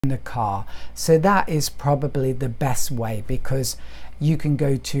in the car. So that is probably the best way, because you can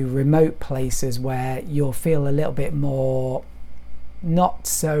go to remote places where you'll feel a little bit more not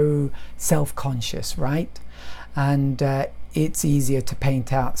so self-conscious, right? And it's easier to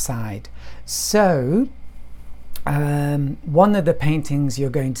paint outside. So one of the paintings you're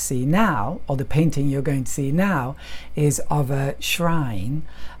going to see now, or the painting you're going to see now, is of a shrine,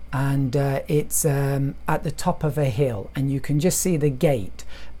 and it's at the top of a hill, and you can just see the gate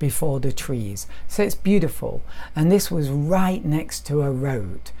before the trees. So it's beautiful, and this was right next to a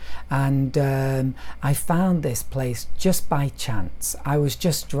road, and I found this place just by chance. I was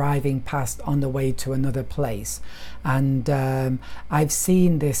just driving past on the way to another place, and I've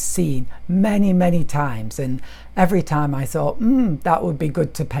seen this scene many times, and every time I thought, that would be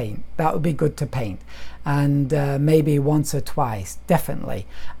good to paint, that would be good to paint. And maybe once or twice, definitely,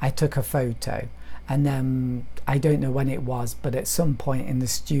 I took a photo. And then I don't know when it was, but at some point in the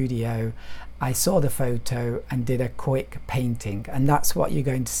studio I saw the photo and did a quick painting, and that's what you're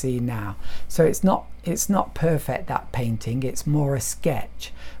going to see now. So it's not perfect, that painting, it's more a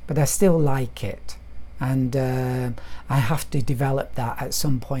sketch, but I still like it, and I have to develop that at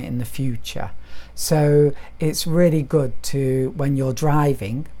some point in the future. So it's really good to, when you're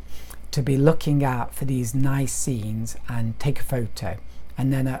driving, to be looking out for these nice scenes and take a photo,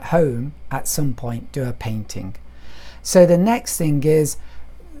 and then at home at some point do a painting. So the next thing is,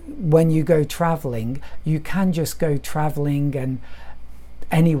 when you go traveling, you can just go traveling and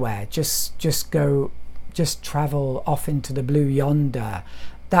anywhere, just travel off into the blue yonder.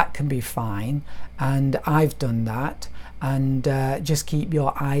 That can be fine, and I've done that. And just keep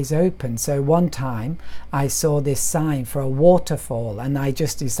your eyes open. So one time I saw this sign for a waterfall, and I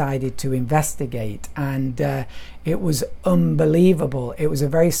just decided to investigate, and it was unbelievable. It was a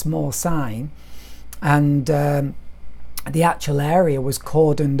very small sign, and the actual area was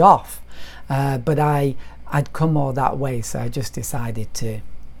cordoned off, but I'd come all that way, so I just decided to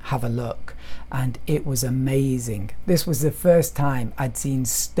have a look, and it was amazing. This was the first time I'd seen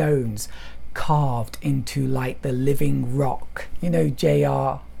stones carved into like the living rock. You know,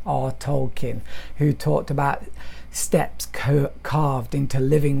 J.R.R. Tolkien, who talked about steps carved into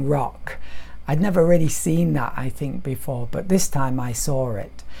living rock. I'd never really seen that, I think, before, but this time I saw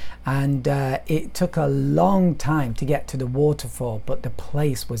it, and it took a long time to get to the waterfall, but the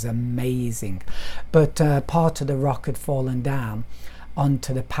place was amazing. But part of the rock had fallen down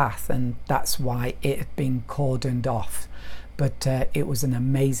onto the path, and that's why it had been cordoned off. But it was an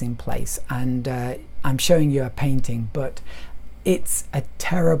amazing place, and I'm showing you a painting, but it's a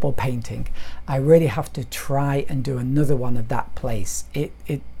terrible painting. I really have to try and do another one of that place.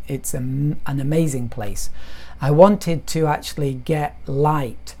 It's an amazing place. I wanted to actually get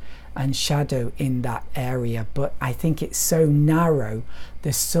light and shadow in that area, but I think it's so narrow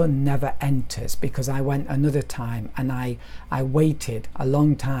the sun never enters, because I went another time and I waited a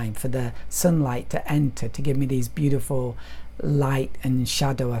long time for the sunlight to enter to give me these beautiful light and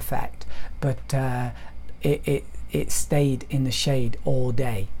shadow effect, but it stayed in the shade all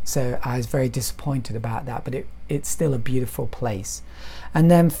day, so I was very disappointed about that, but it's still a beautiful place.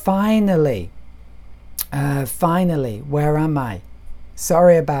 And then finally, where am I?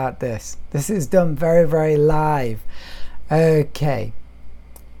 Sorry about this. This is done very live. Okay,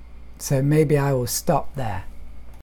 so maybe I will stop there.